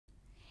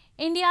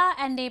India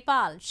and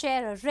Nepal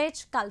share a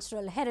rich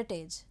cultural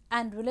heritage,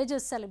 and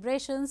religious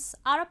celebrations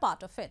are a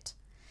part of it.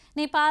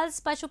 Nepal's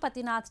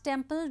Pashupatinath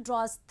temple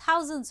draws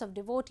thousands of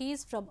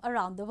devotees from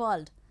around the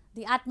world.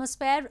 The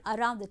atmosphere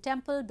around the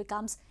temple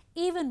becomes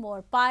even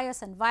more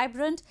pious and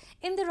vibrant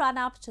in the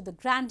run-up to the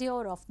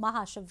grandeur of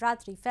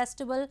Mahashivratri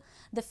festival,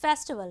 the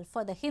festival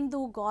for the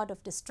Hindu god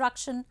of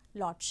destruction,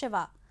 Lord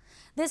Shiva.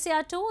 This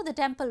year too, the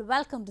temple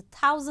welcomed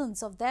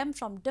thousands of them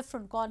from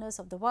different corners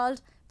of the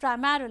world,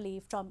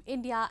 primarily from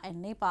India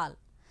and Nepal.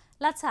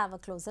 Let's have a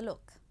closer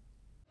look.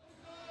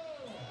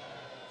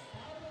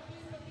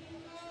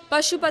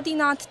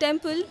 Pashupatinath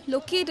temple,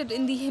 located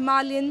in the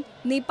Himalayan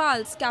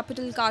Nepal's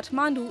capital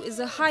Kathmandu, is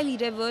a highly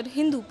revered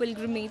Hindu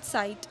pilgrimage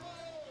site.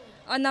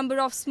 A number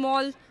of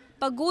small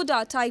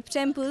pagoda-type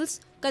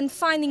temples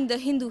confining the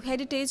Hindu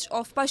heritage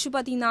of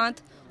Pashupatinath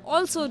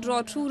also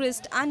draw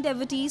tourists and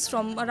devotees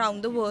from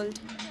around the world.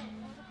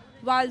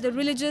 While the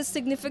religious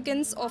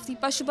significance of the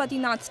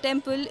Pashupatinath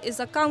temple is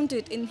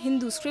accounted in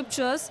Hindu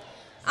scriptures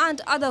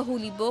and other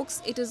holy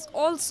books, it is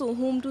also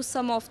home to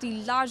some of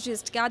the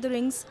largest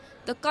gatherings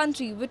the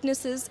country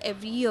witnesses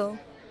every year.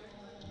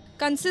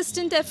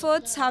 Consistent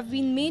efforts have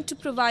been made to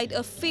provide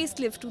a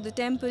facelift to the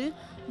temple,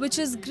 which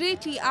is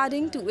greatly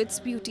adding to its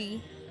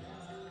beauty.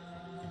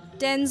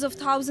 Tens of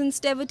thousands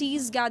of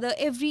devotees gather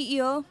every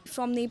year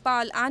from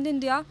Nepal and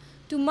India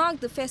to mark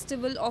the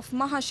festival of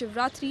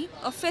Mahashivratri,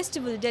 a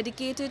festival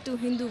dedicated to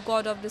Hindu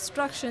god of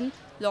destruction,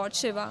 Lord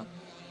Shiva.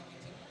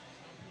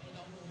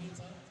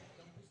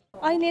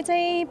 अहिले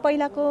चाहिँ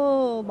पहिलाको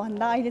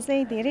भन्दा अहिले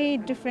चाहिँ धेरै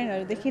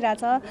डिफरेन्टहरु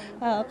देखिराछ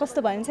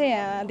कस्तो भने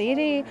चाहिँ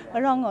धेरै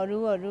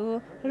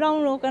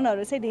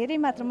रङरोगनहरु चाहिँ धेरै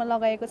मात्रामा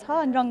लगाएको छ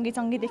अनि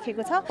रङ्गीचङ्गी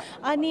देखेको छ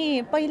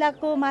अनि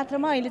पहिलाको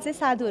मात्रामा अहिले चाहिँ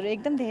साधुहरु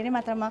एकदम धेरै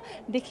मात्रामा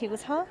देखिएको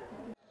छ.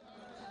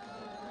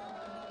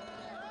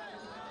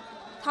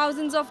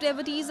 Thousands of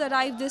devotees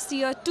arrived this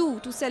year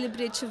too to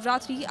celebrate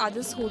Shivratri at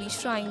this holy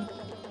shrine.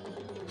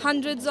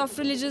 Hundreds of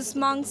religious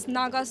monks,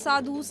 Naga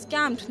sadhus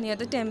camped near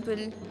the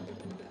temple.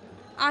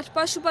 At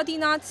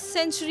Pashupatinath,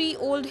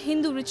 century-old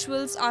Hindu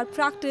rituals are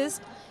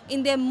practiced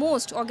in their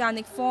most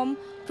organic form,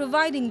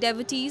 providing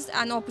devotees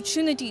an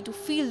opportunity to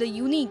feel the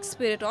unique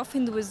spirit of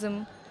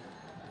Hinduism.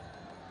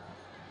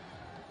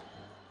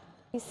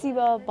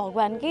 Shiva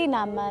भगवानकै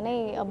नाममा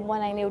नै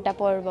मनाइने एउटा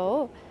पर्व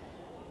हो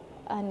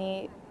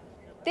अनि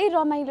त्यही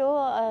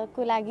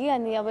रमाइलोको लागि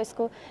अनि अब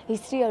यसको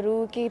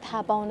हिस्ट्रीहरु के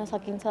थाहा पाउन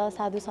सकिन्छ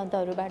साधु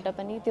सन्तहरुबाट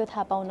पनि त्यो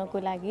थाहा पाउनको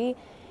लागि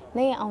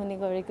नै आउने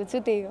गरेको छु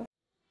त्यही हो.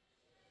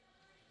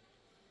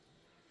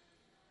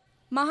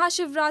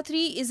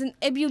 Mahashivratri is an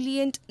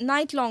ebullient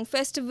night-long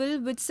festival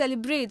which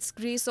celebrates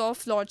grace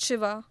of Lord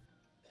Shiva.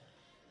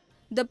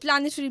 The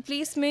planetary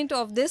placement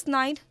of this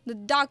night, the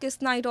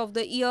darkest night of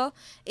the year,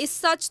 is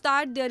such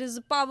that there is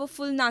a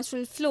powerful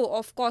natural flow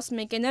of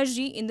cosmic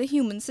energy in the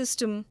human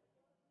system.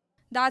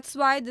 That's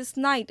why this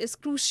night is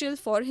crucial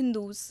for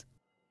Hindus.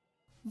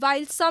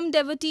 While some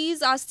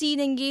devotees are seen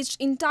engaged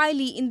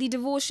entirely in the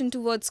devotion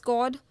towards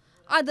God,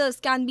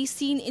 others can be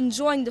seen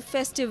enjoying the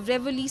festive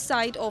revelry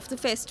side of the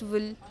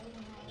festival.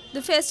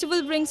 The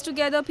festival brings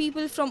together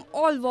people from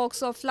all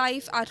walks of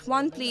life at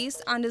one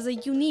place and is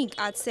unique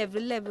at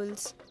several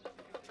levels.